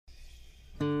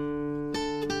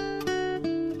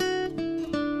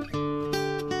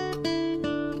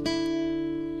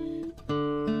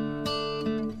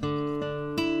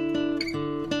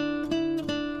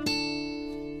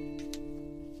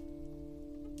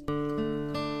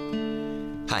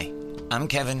Hi, I'm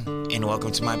Kevin, and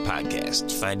welcome to my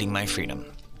podcast, Finding My Freedom,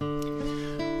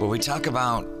 where we talk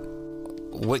about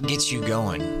what gets you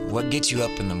going, what gets you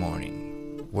up in the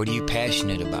morning, what are you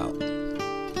passionate about,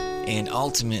 and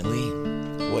ultimately,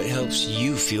 what helps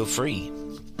you feel free.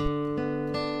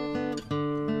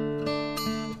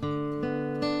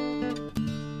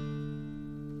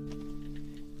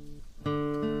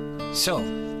 So,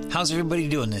 how's everybody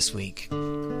doing this week?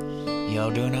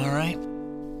 Y'all doing all right?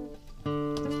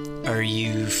 Are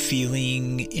you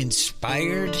feeling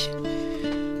inspired,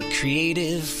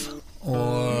 creative,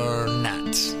 or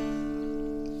not?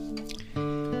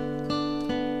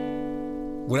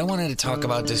 What I wanted to talk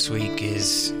about this week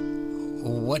is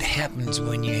what happens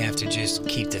when you have to just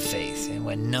keep the faith and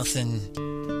when nothing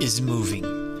is moving,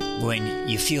 when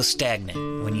you feel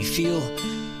stagnant, when you feel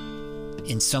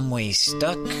in some way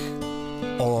stuck,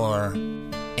 or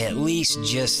at least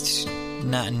just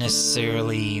not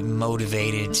necessarily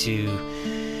motivated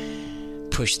to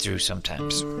push through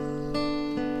sometimes.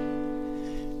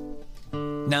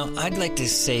 Now, I'd like to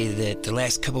say that the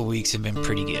last couple weeks have been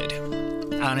pretty good.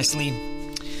 Honestly,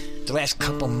 the last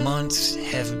couple months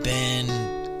have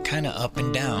been kind of up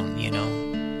and down, you know.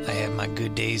 I have my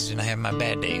good days and I have my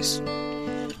bad days.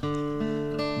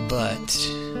 But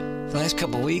the last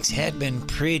couple weeks had been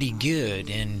pretty good,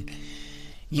 and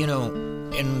you know,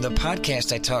 in the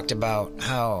podcast I talked about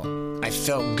how I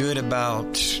felt good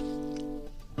about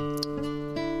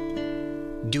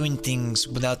doing things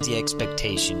without the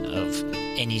expectation of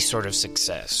any sort of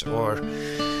success, or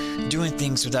doing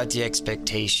things without the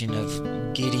expectation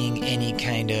of getting any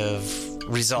kind of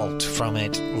result from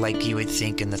it like you would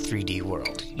think in the 3D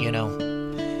world, you know?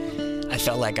 I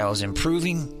felt like I was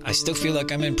improving. I still feel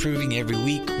like I'm improving every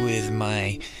week with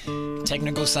my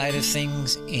technical side of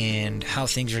things and how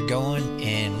things are going,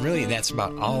 and really that's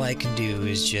about all I can do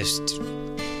is just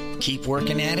keep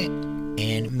working at it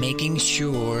and making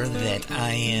sure that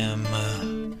I am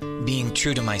being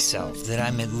true to myself, that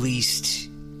I'm at least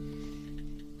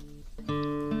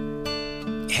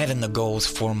having the goals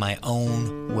for my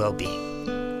own well-being.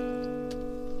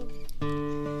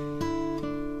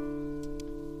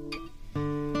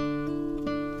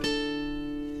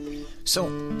 So,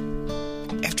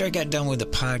 after I got done with the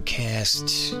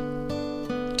podcast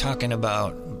talking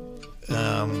about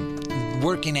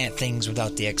working at things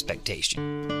without the expectation,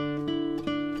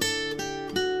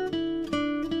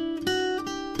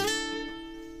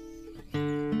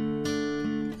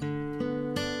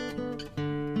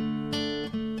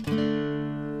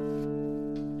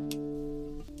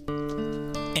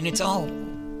 and it's all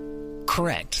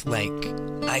correct. Like,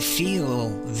 I feel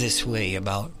this way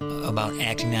about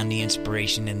acting on the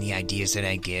inspiration and the ideas that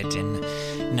I get, and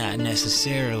not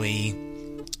necessarily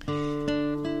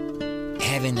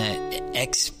having an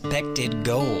expected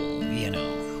goal, you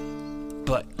know.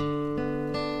 But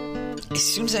as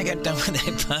soon as I got done with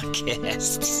that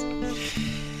podcast,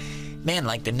 man,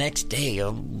 like the next day,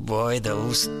 oh boy,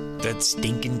 that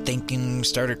stinking thinking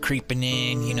started creeping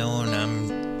in, you know, and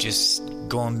I'm just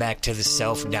going back to the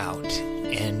self-doubt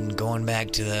and going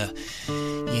back to the,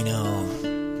 you know,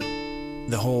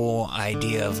 the whole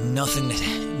idea of nothing's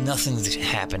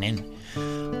happening.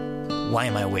 Why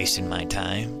am I wasting my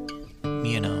time?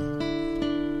 You know,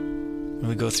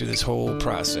 we go through this whole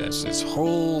process, this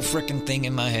whole freaking thing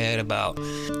in my head about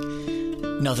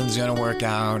nothing's gonna work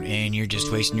out and you're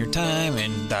just wasting your time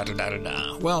and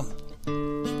da-da-da-da-da. Well,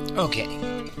 okay.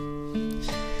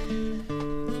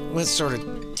 Let's sort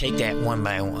of take that one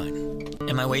by one.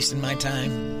 Am I wasting my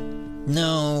time?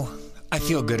 No, I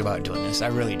feel good about doing this. I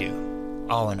really do,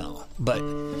 all in all. But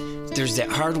there's that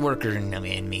hard worker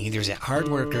in me. There's that hard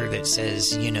worker that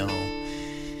says, you know,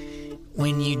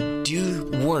 when you do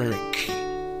work,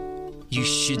 you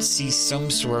should see some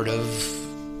sort of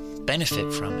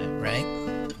benefit from it, right?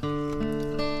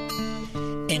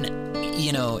 And,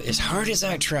 you know, as hard as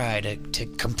I try to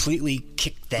completely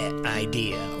kick that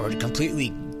idea or to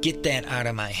completely get that out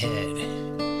of my head,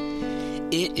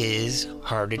 it is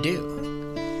hard to do.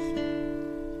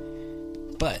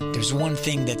 But there's one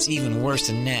thing that's even worse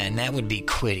than that, and that would be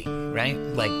quitting, right?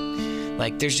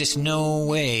 Like there's just no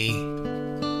way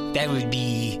that would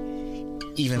be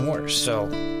even worse. So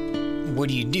what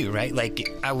do you do, right?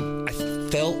 Like I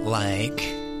felt like,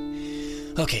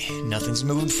 okay, nothing's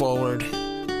moving forward.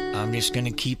 I'm just going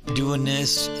to keep doing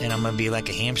this, and I'm going to be like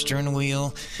a hamster in a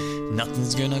wheel.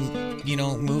 Nothing's going to, you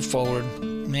know, move forward.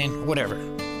 Man, whatever.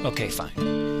 Okay, fine.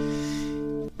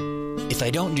 If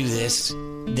I don't do this,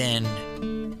 then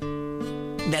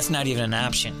that's not even an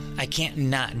option. I can't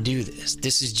not do this.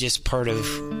 This is just part of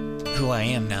who I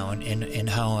am now and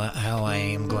how I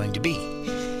am going to be.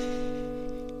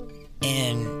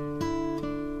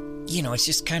 And, you know, it's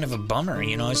just kind of a bummer,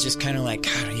 you know, it's just kind of like,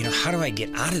 God, you know, how do I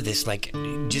get out of this? Like,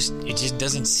 it just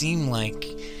doesn't seem like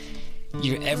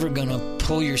you're ever gonna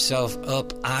pull yourself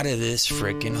up out of this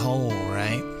freaking hole,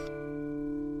 right?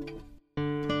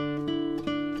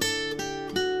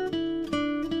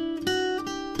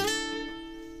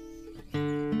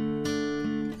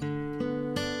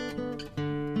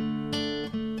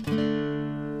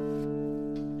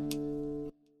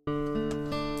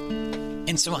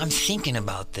 And so I'm thinking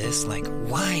about this, like,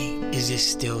 why is this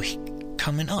still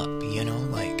coming up, you know,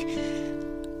 like,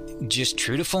 just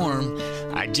true to form.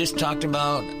 I just talked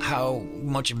about how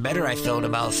much better I felt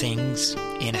about things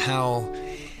and how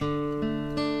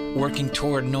working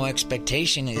toward no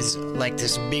expectation is like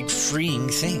this big freeing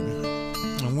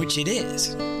thing, which it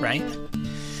is, right?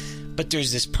 But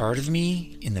there's this part of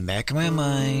me in the back of my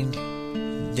mind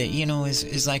that, you know,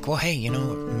 is like, well, hey, you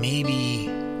know, maybe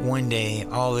one day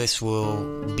all this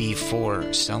will be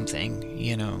for something,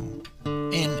 you know,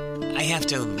 and I have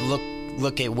to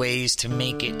look at ways to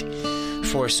make it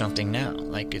for something now.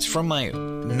 Like, it's from my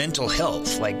mental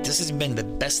health. Like, this has been the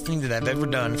best thing that I've ever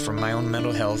done for my own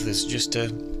mental health, is just to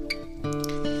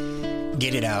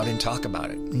get it out and talk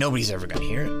about it. Nobody's ever gonna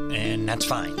hear it, and that's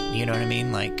fine. You know what I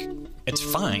mean? Like, it's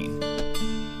fine.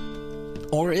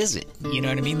 Or is it? You know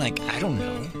what I mean? Like, I don't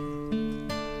know.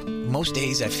 Most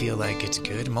days I feel like it's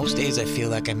good. Most days I feel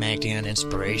like I'm acting on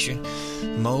inspiration.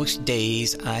 Most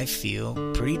days I feel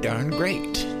pretty darn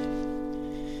great.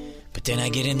 But then I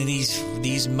get into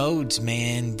these modes,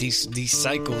 man, these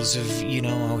cycles of, you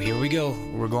know, oh, here we go.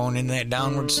 We're going into that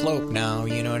downward slope now,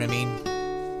 you know what I mean?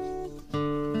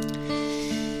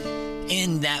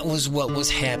 And that was what was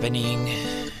happening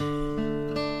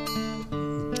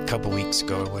a couple weeks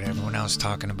ago or whatever, when I was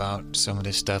talking about some of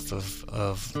this stuff of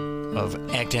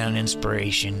acting on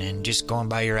inspiration and just going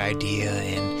by your idea,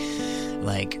 and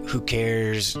like, who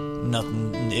cares,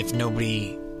 nothing, if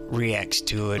nobody reacts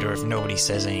to it or if nobody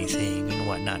says anything and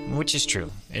whatnot, which is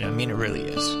true. I mean, it really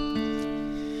is.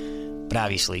 But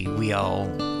obviously, we all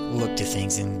look to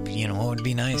things and, you know, oh, it'd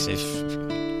be nice if,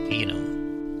 you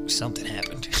know, something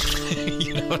happened.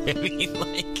 You know what I mean?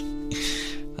 Like,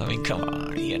 I mean, come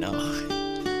on, you know.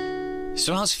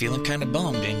 So I was feeling kind of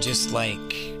bummed and just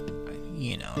like,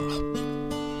 you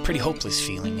know, pretty hopeless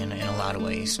feeling in a lot of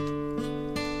ways.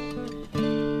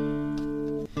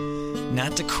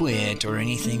 Not to quit or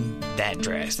anything that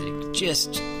drastic,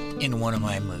 just in one of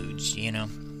my moods, you know?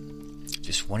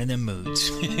 Just one of them moods,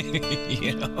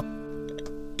 you know?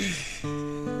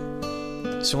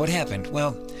 So what happened?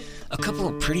 Well, a couple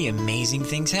of pretty amazing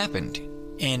things happened.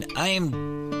 And I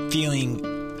am feeling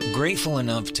grateful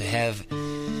enough to have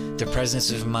the presence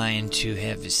of mind to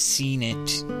have seen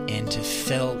it and to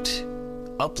felt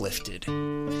uplifted.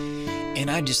 And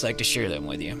I'd just like to share them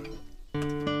with you.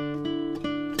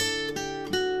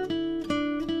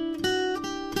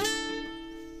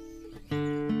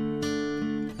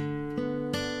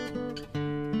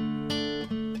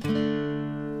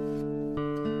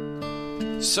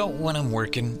 So when I'm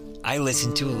working, I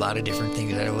listen to a lot of different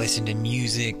things. I listen to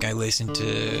music, I listen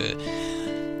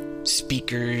to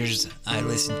speakers, I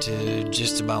listen to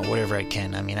just about whatever I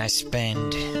can. I mean, I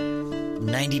spend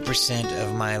 90%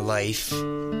 of my life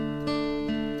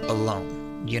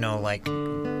alone. You know, like,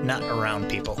 not around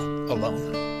people,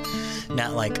 alone.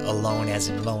 Not like alone as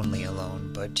in lonely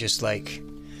alone, but just like,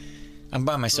 I'm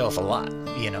by myself a lot,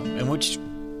 you know, and which,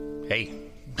 hey,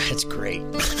 that's great.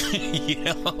 You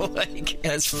know, like,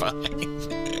 that's fine.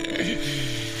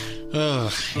 Oh,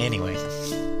 anyway.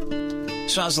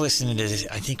 So I was listening to this,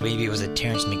 I think maybe it was a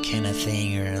Terrence McKenna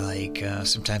thing, or like,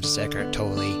 sometimes it's Eckhart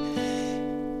Tolle.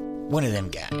 One of them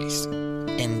guys.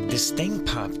 And this thing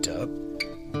popped up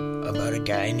about a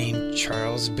guy named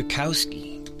Charles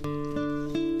Bukowski.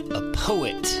 A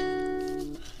poet.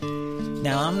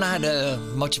 Now, I'm not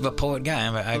much of a poet guy.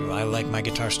 I like my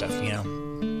guitar stuff, you know.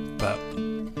 But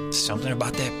something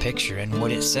about that picture, and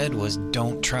what it said was,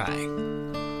 don't try.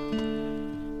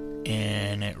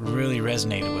 And it really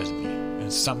resonated with me.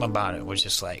 And something about it was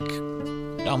just like,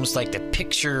 almost like the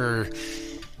picture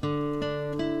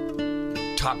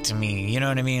talked to me, you know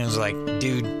what I mean? It was like,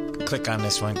 dude, click on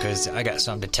this one because I got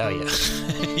something to tell you.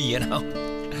 You know?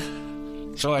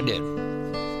 So I did.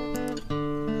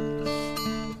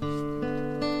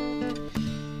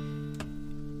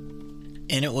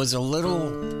 And it was a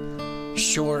little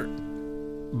short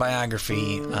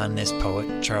biography on this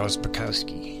poet, Charles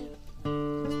Bukowski.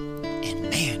 And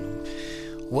man,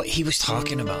 what he was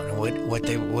talking about and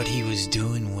what he was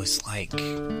doing was like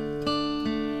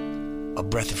a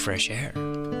breath of fresh air.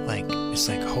 Like, it's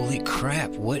like, holy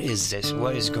crap, what is this?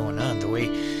 What is going on? The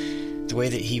the way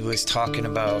that he was talking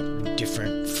about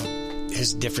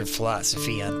his different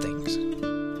philosophy on things.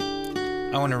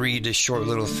 I want to read a short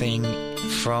little thing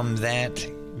from that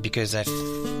because I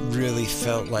really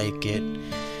felt like it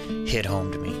hit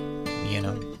home to me, you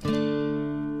know.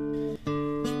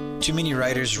 Too many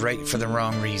writers write for the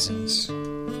wrong reasons.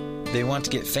 They want to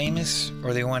get famous,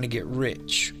 or they want to get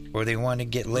rich, or they want to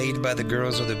get laid by the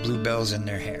girls with the bluebells in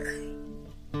their hair.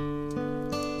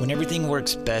 When everything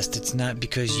works best, it's not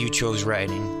because you chose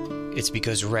writing, it's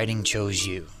because writing chose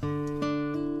you.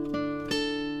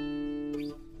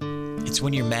 It's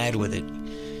when you're mad with it,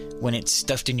 when it's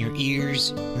stuffed in your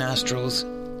ears, nostrils,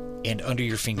 and under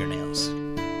your fingernails.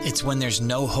 It's when there's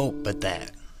no hope but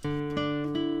that.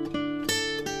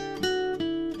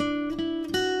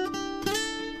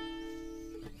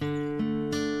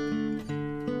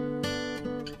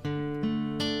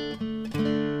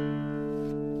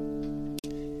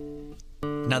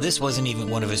 Now, this wasn't even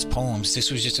one of his poems. This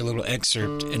was just a little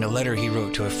excerpt in a letter he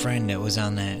wrote to a friend that was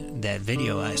on that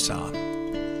video I saw.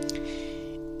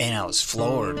 And I was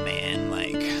floored, man.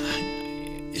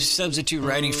 Like, substitute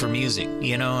writing for music,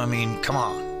 you know? I mean, come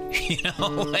on. You know,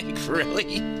 like,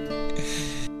 really?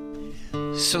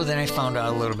 So then I found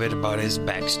out a little bit about his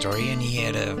backstory, and he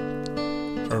had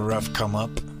a rough come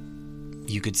up,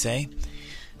 you could say.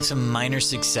 Some minor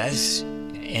success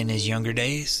in his younger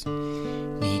days.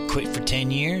 He quit for 10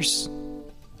 years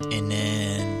and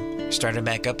then started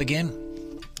back up again.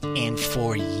 And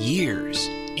for years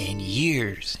and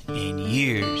years and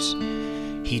years,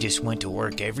 he just went to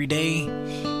work every day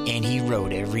and he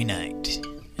wrote every night.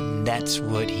 And that's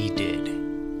what he did.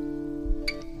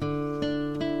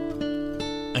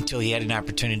 Until he had an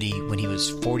opportunity when he was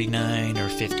 49 or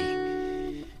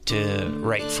 50 to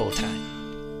write full time.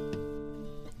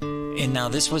 And now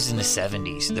this was in the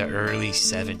 70s, the early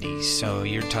 70s. So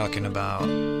you're talking about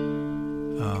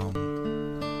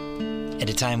at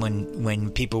a time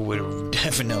when people would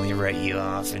definitely write you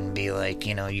off and be like,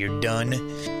 you know, you're done.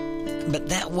 But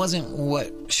that wasn't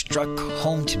what struck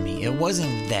home to me. It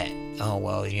wasn't that, oh,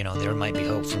 well, you know, there might be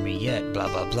hope for me yet, blah,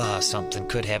 blah, blah, something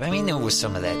could happen. I mean, there was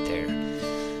some of that there.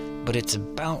 But it's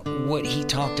about what he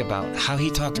talked about, how he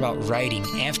talked about writing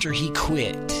after he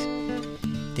quit,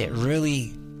 that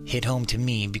really hit home to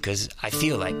me because I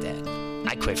feel like that.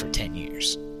 I quit for 10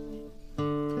 years.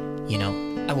 You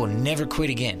know, I will never quit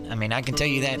again. I mean, I can tell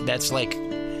you that's like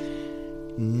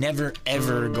never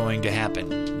ever going to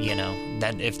happen, you know.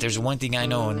 That if there's one thing I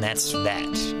know, and that's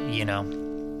that, you know.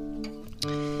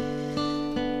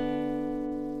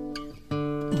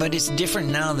 But it's different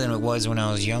now than it was when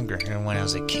I was younger and when I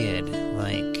was a kid.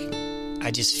 Like,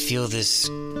 I just feel this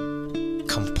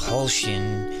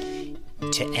compulsion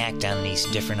to act on these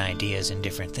different ideas and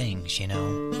different things, you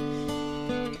know.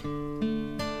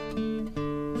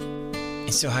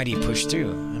 And so how do you push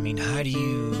through? I mean, how do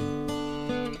you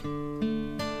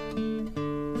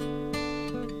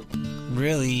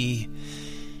really,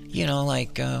 you know,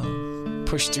 like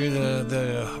push through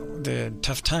the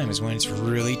tough times when it's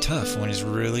really tough, when it's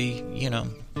really, you know.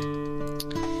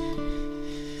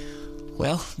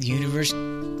 Well, the universe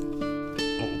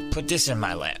put this in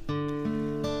my lap.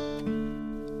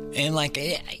 And, like,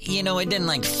 you know, it didn't,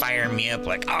 like, fire me up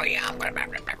like, oh, yeah, I'm gonna,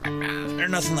 or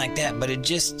nothing like that. But it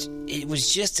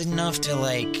was just enough to,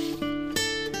 like,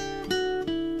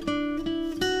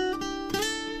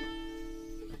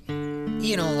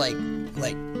 you know, like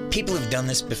people have done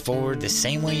this before the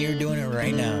same way you're doing it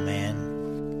right now,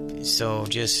 man. So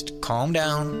just calm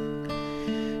down,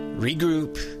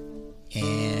 regroup,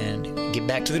 and get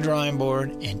back to the drawing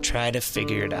board and try to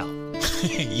figure it out.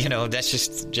 You know, that's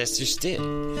just it.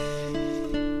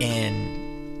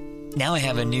 And now I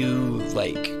have a new,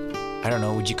 like, I don't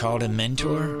know, would you call it a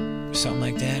mentor or something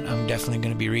like that? I'm definitely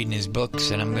going to be reading his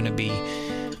books, and I'm going to be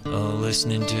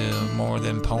listening to more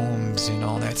than poems and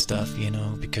all that stuff, you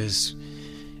know, because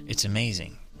it's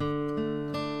amazing.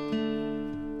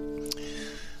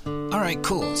 All right,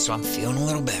 cool. So I'm feeling a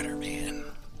little better, man.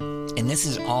 And this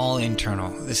is all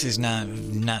internal. This is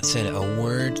not said a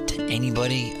word to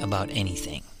anybody about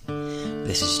anything.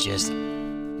 This is just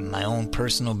my own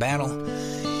personal battle,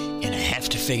 and I have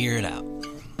to figure it out,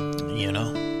 you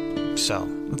know? So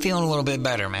I'm feeling a little bit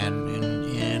better, man,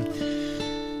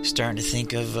 and starting to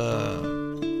think of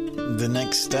the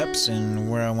next steps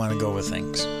and where I want to go with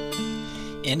things.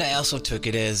 And I also took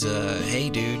it as, hey,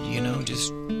 dude, you know,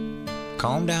 just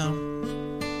calm down.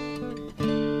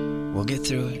 We'll get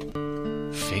through it.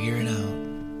 Figure it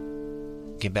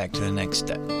out. Get back to the next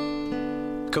step.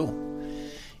 Cool.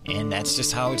 And that's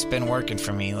just how it's been working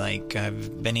for me. Like,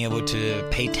 I've been able to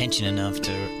pay attention enough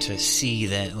to see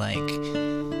that, like,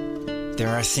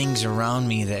 there are things around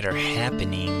me that are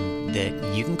happening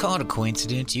that you can call it a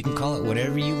coincidence, you can call it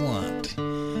whatever you want.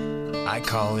 I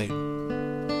call it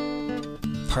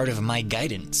part of my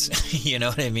guidance. You know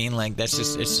what I mean? Like, it's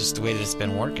just the way that it's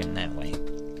been working that way.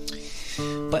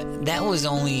 But that was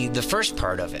only the first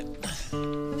part of it.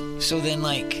 So then,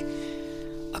 like,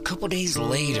 a couple days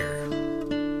later,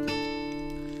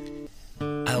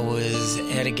 I was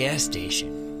at a gas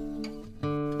station.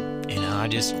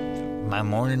 And my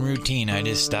morning routine, I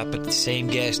just stop at the same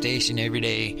gas station every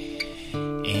day.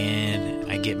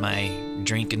 And I get my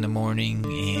drink in the morning,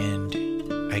 and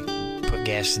I put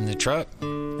gas in the truck,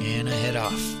 and I head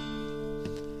off.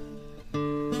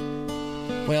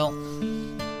 Well,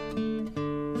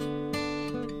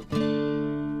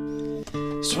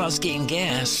 so I was getting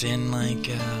gas, and like,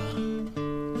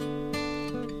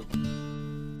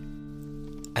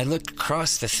 I looked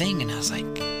across the thing, and I was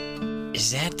like,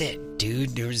 is that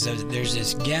dude? There's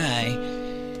this guy,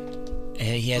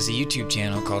 he has a YouTube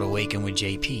channel called Awaken with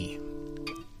JP.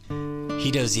 He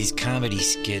does these comedy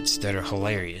skits that are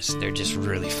hilarious. They're just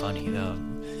really funny. The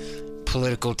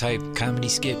political type comedy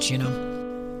skits, you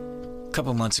know. A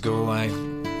couple months ago, I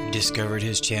discovered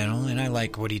his channel, and I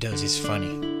like what he does. He's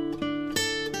funny.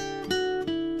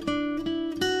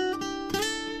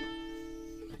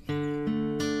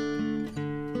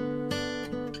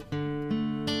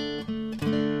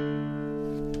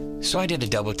 So I did a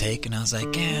double take, and I was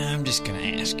like, yeah, I'm just going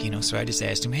to ask, you know. So I just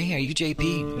asked him, hey, are you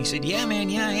JP? He said, yeah, man,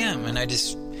 yeah, I am. And I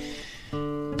just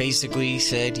basically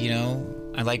said, you know,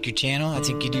 I like your channel. I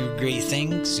think you do great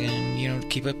things, and, you know,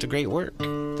 keep up the great work.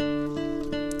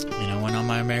 And I went on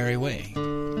my merry way.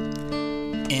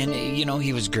 And, you know,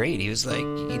 he was great. He was like,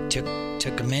 he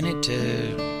took a minute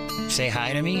to say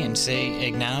hi to me and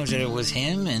acknowledge that it was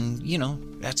him. And, you know,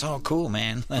 that's all cool,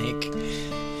 man. Like,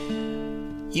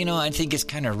 you know, I think it's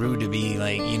kind of rude to be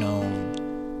like, you know,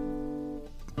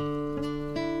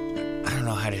 I don't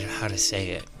know how to say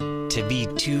it, to be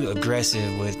too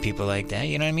aggressive with people like that.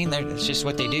 You know what I mean? It's just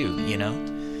what they do, you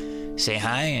know. Say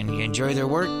hi and you enjoy their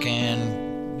work,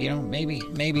 and, you know, maybe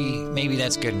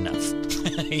that's good enough.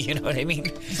 You know what I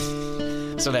mean?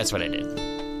 So that's what I did.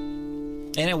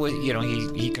 And it was, you know,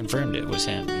 he confirmed it was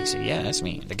him. He said, yeah, that's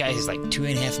me. The guy has like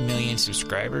 2.5 million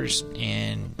subscribers,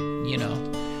 and, you know,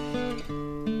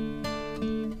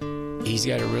 he's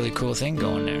got a really cool thing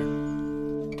going there.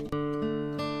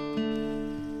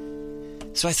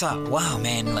 So I thought, wow,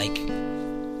 man, like,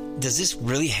 does this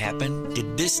really happen?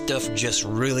 Did this stuff just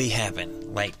really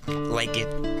happen? Like it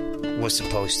was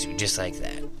supposed to, just like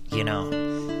that, you know?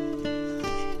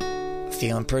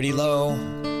 Feeling pretty low.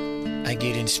 I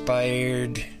get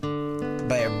inspired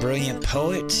by a brilliant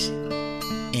poet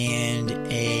and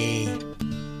a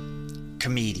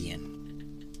comedian.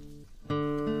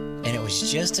 And it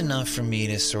was just enough for me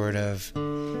to sort of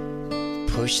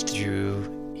push through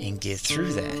and get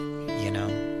through that, you know,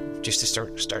 just to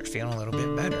start feeling a little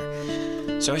bit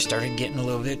better. So I started getting a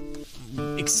little bit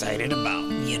excited about,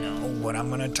 you know, what I'm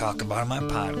going to talk about on my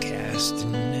podcast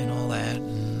and all that.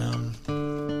 And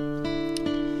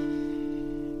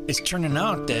it's turning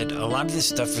out that a lot of this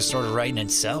stuff is sort of writing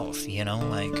itself, you know,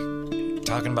 like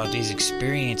talking about these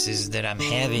experiences that I'm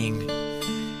having,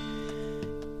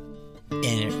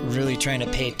 and really trying to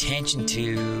pay attention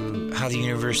to how the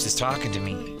universe is talking to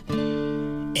me.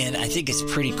 And I think it's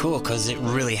pretty cool because it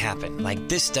really happened. Like,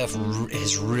 this stuff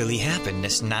has really happened.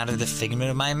 It's not the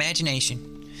figment of my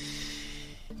imagination.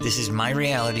 This is my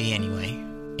reality anyway.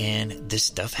 And this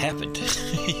stuff happened,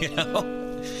 you know?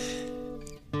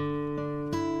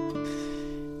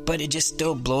 But it just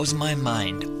still blows my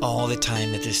mind all the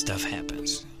time that this stuff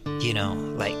happens. You know,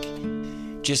 like,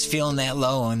 just feeling that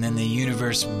low, and then the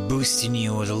universe boosting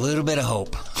you with a little bit of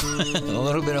hope. A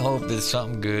little bit of hope that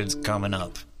something good's coming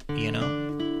up, you know?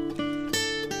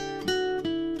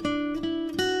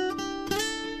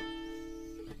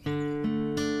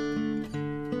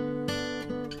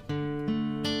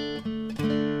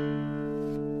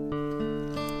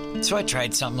 So I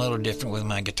tried something a little different with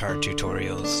my guitar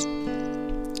tutorials.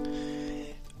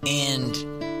 And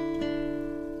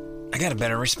I got a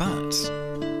better response.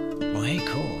 Well, hey,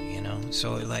 cool, you know.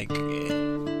 So I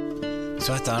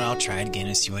thought I'll try it again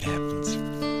and see what happens.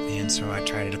 And so I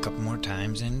tried it a couple more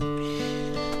times and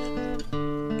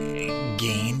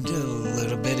gained a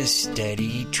little bit of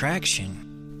steady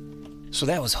traction. So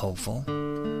that was hopeful.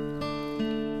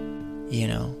 You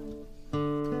know,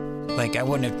 like,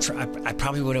 I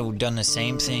probably would have done the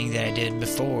same thing that I did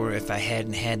before if I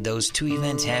hadn't had those two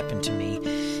events happen to me.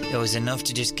 It was enough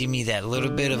to just give me that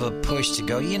little bit of a push to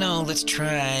go, you know, let's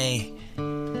try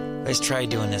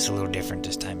doing this a little different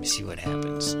this time and see what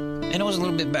happens. And it was a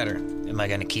little bit better. Am I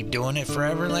going to keep doing it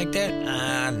forever like that?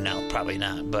 No, probably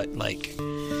not. But, like,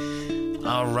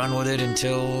 I'll run with it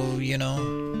until,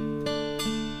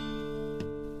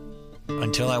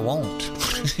 until I won't.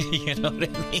 You know what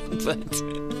I mean? But,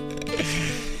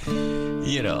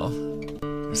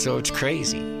 so it's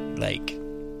crazy. Like,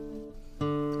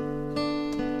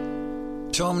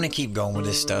 so I'm going to keep going with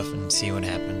this stuff and see what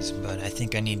happens. But I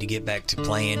think I need to get back to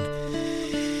playing.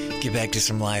 Get back to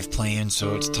some live playing,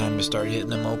 so it's time to start hitting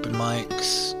them open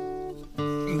mics.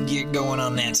 Get going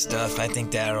on that stuff. I think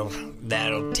that'll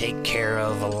take care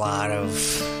of a lot of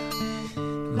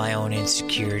my own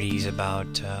insecurities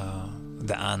about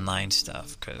the online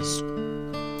stuff, because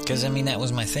I mean, that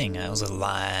was my thing. I was a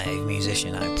live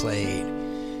musician. I played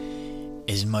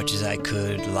as much as I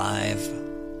could live,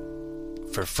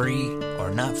 for free or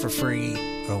not for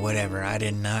free or whatever. I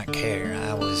did not care.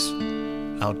 I was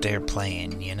out there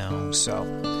playing, so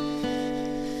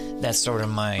that's sort of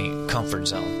my comfort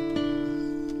zone.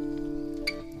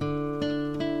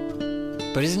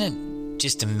 But isn't it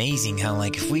just amazing how,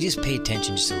 like, if we just pay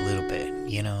attention just a little bit,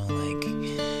 like,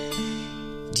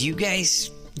 do you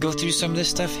guys go through some of this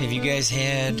stuff? Have you guys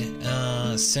had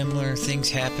similar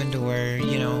things happen to where,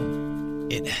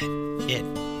 it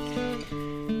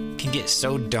can get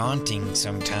so daunting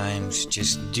sometimes,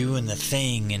 just doing the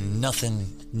thing and nothing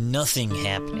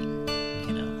happening,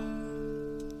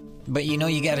 But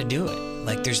you got to do it.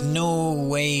 Like, there's no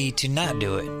way to not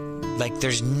do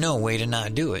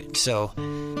it. So,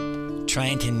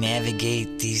 trying to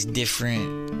navigate these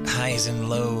different highs and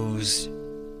lows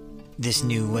this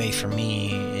new way for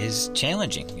me is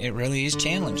challenging. It really is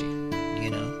challenging,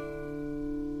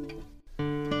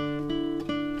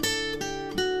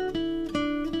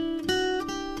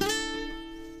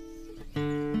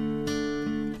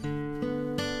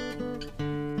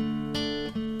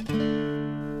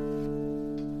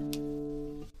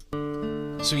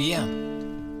 So yeah,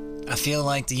 I feel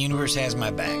like the universe has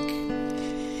my back,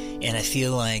 and I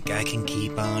feel like I can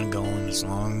keep on going as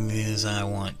long as I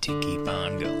want to keep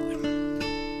on going.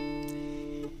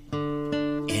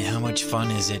 And how much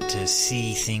fun is it to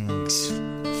see things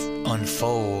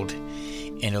unfold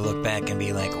and to look back and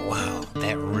be like, wow,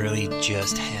 that really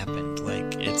just happened.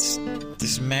 Like, it's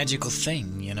this magical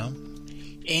thing,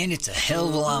 And it's a hell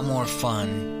of a lot more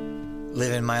fun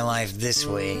living my life this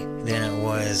way than it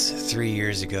was 3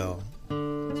 years ago.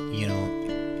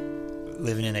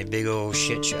 Living in a big old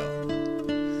shit show.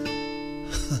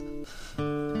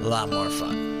 A lot more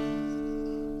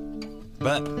fun.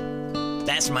 But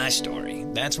that's my story.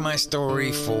 That's my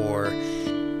story for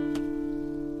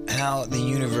how the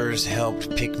universe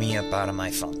helped pick me up out of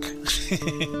my funk. I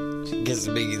guess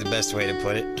would be the best way to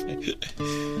put it.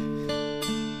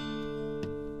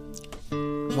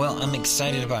 Well, I'm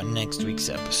excited about next week's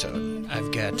episode.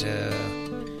 I've got a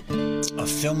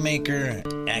filmmaker,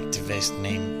 activist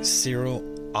named Cyril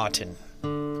Otten,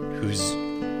 who's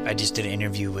I just did an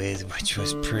interview with, which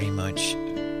was pretty much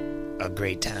a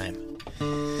great time.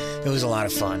 It was a lot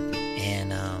of fun,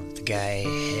 and the guy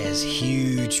has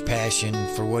huge passion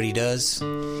for what he does,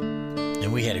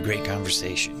 and we had a great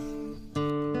conversation.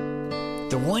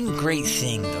 The one great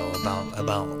thing, though,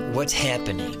 about what's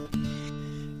happening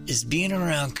is being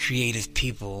around creative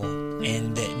people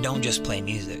and that don't just play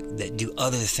music, that do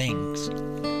other things.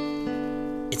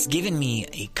 It's given me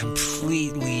a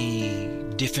completely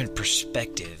different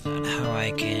perspective on how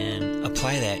I can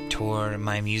apply that toward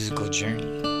my musical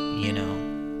journey,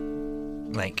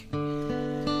 Like,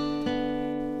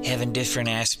 having different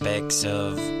aspects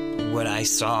of what I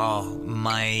saw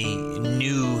my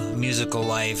new musical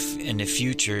life in the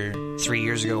future 3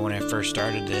 years ago when I first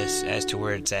started this, as to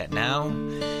where it's at now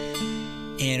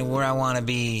and where I want to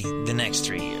be the next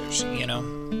 3 years,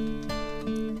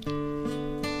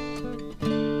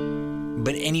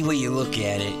 But any way you look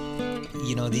at it,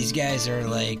 these guys are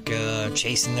like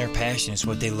chasing their passion. It's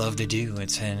what they love to do.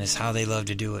 It's how they love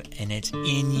to do it. And it's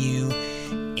in you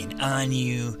and on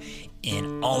you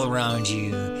and all around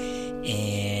you.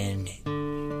 And,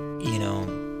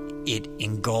 it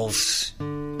engulfs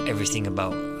everything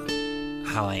about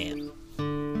how I am.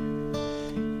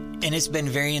 And it's been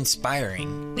very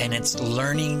inspiring. And it's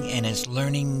learning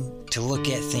to look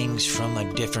at things from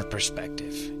a different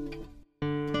perspective.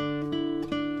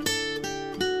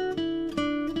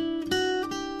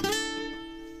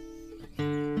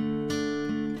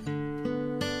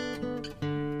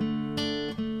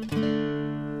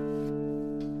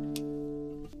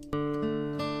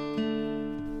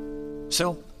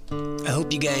 So, I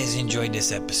hope you guys enjoyed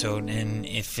this episode, and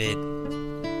if it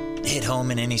hit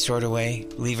home in any sort of way,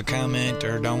 leave a comment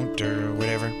or don't or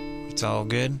whatever. It's all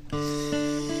good.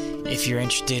 If you're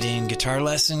interested in guitar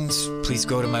lessons, please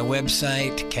go to my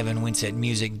website,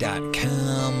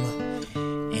 kevinwinsettmusic.com,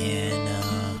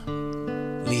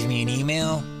 and leave me an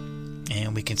email,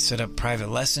 and we can set up private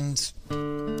lessons.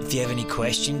 If you have any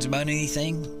questions about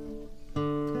anything,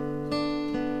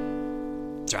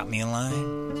 drop me a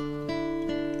line.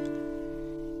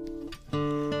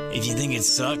 If you think it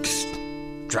sucks,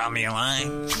 drop me a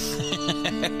line.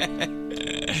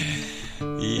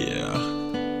 Yeah.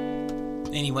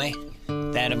 Anyway,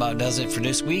 that about does it for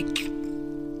this week.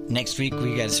 Next week,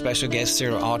 we got a special guest,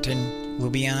 Sarah Alton, will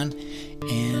be on,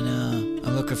 and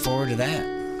I'm looking forward to that.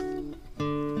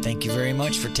 Thank you very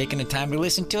much for taking the time to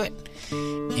listen to it,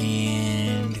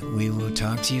 and we will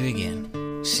talk to you again.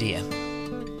 See ya.